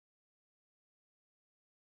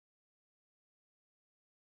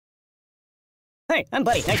Hey, I'm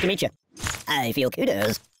Buddy. Nice to meet you. I feel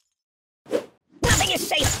kudos. Nothing is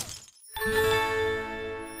safe!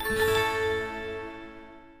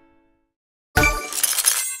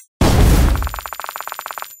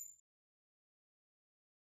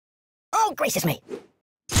 Oh, gracious me!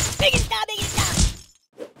 Make it stop! Make it stop!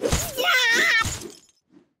 Yeah!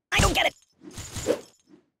 I don't get it!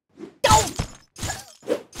 Don't!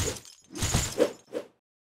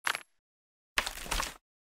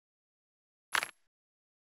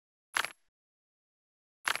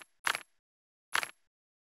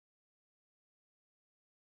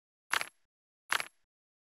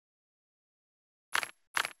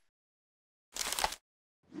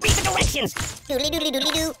 Read the directions! Doodly doodly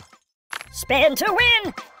doodly doo! Spin to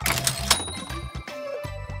win!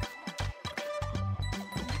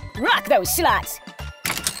 Rock those slots!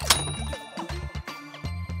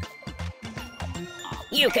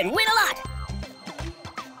 You can win a lot!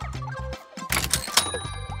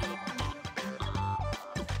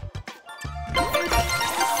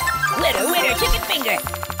 Winner, winner, chicken finger!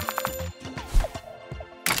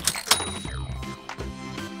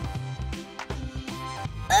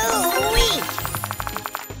 Oh, wee!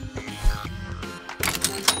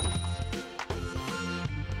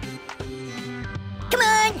 Come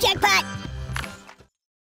on, jackpot!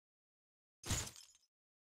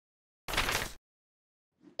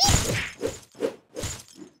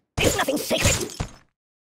 There's nothing sacred!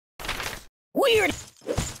 Weird!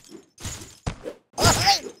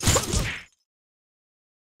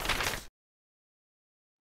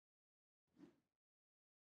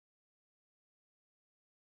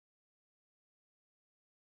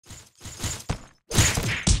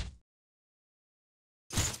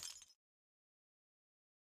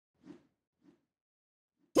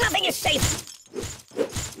 Nothing is safe!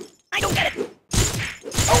 I don't get it!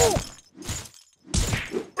 Oh!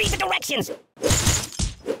 Read the directions!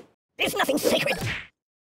 There's nothing sacred!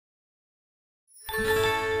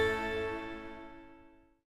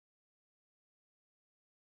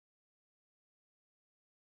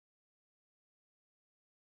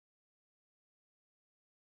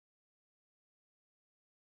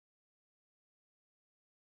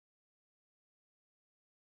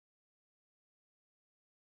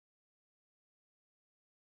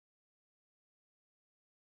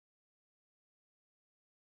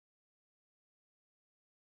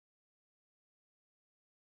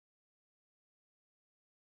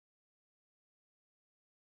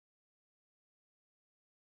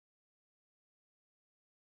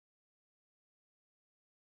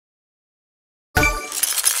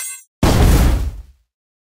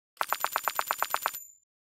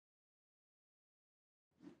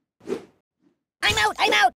 I'm out!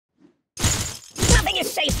 I'm out! Nothing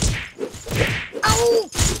is safe! Oh!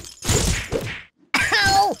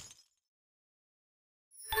 Ow!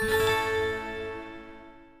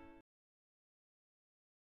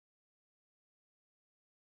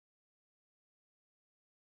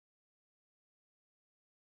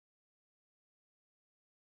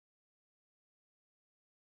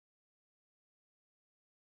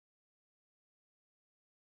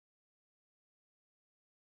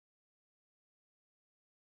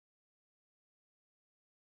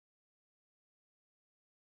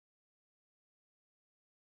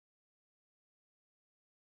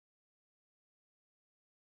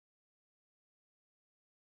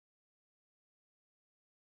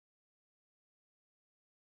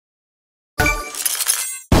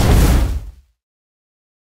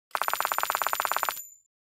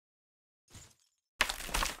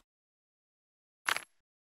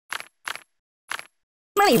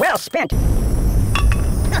 Money well spent. Oh,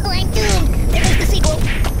 I'm doomed. There is the sequel.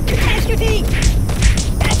 Catastrophe.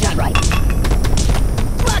 That's not right.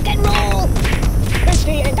 Rock and roll. It's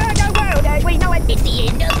the end of the world as we know it. It's the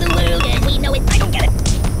end of the world as we know it. I don't get it.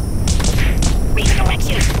 Read the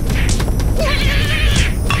directions.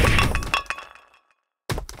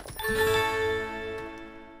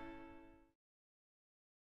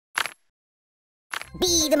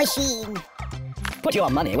 Be the machine. Put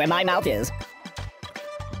your money where my mouth is.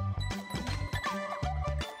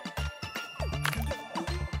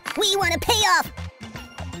 We want a payoff!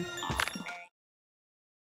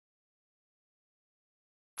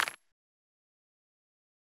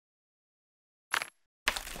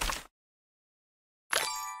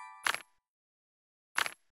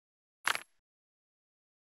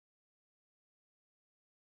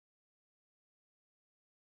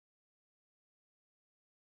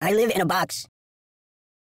 I live in a box.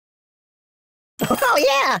 Oh,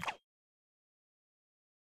 yeah!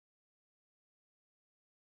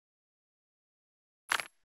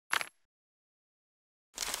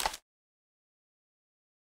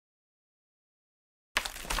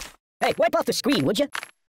 Hey, wipe off the screen, would you?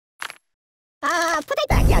 Put it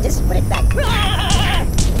back. Yeah, just put it back.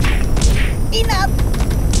 Enough!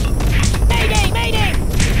 Mayday! Mayday!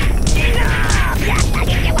 Enough! Yeah, I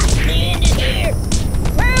can get what? The end is here!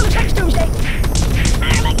 Well, it's next Tuesday.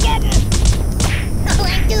 Armageddon! Oh,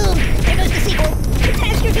 I'm doomed! There goes the sequel.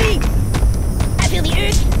 Catastrophe! I feel the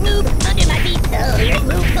earth move under my feet. Oh, the earth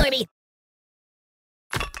moved for me.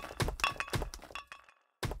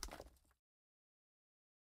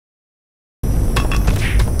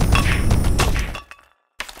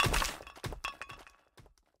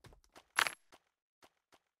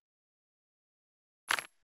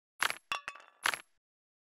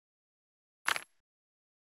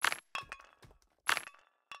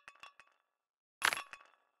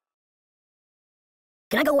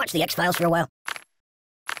 Can I go watch the X-Files for a while?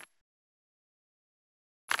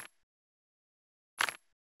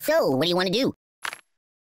 So, what do you want to do?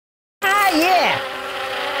 Yeah!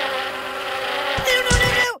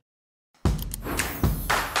 No!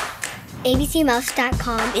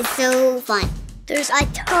 abcmouse.com is so fun. There's a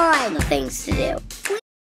ton of things to do.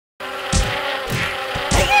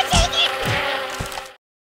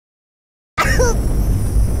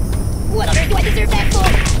 What on earth do I deserve that for?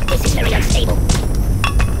 This is very unstable.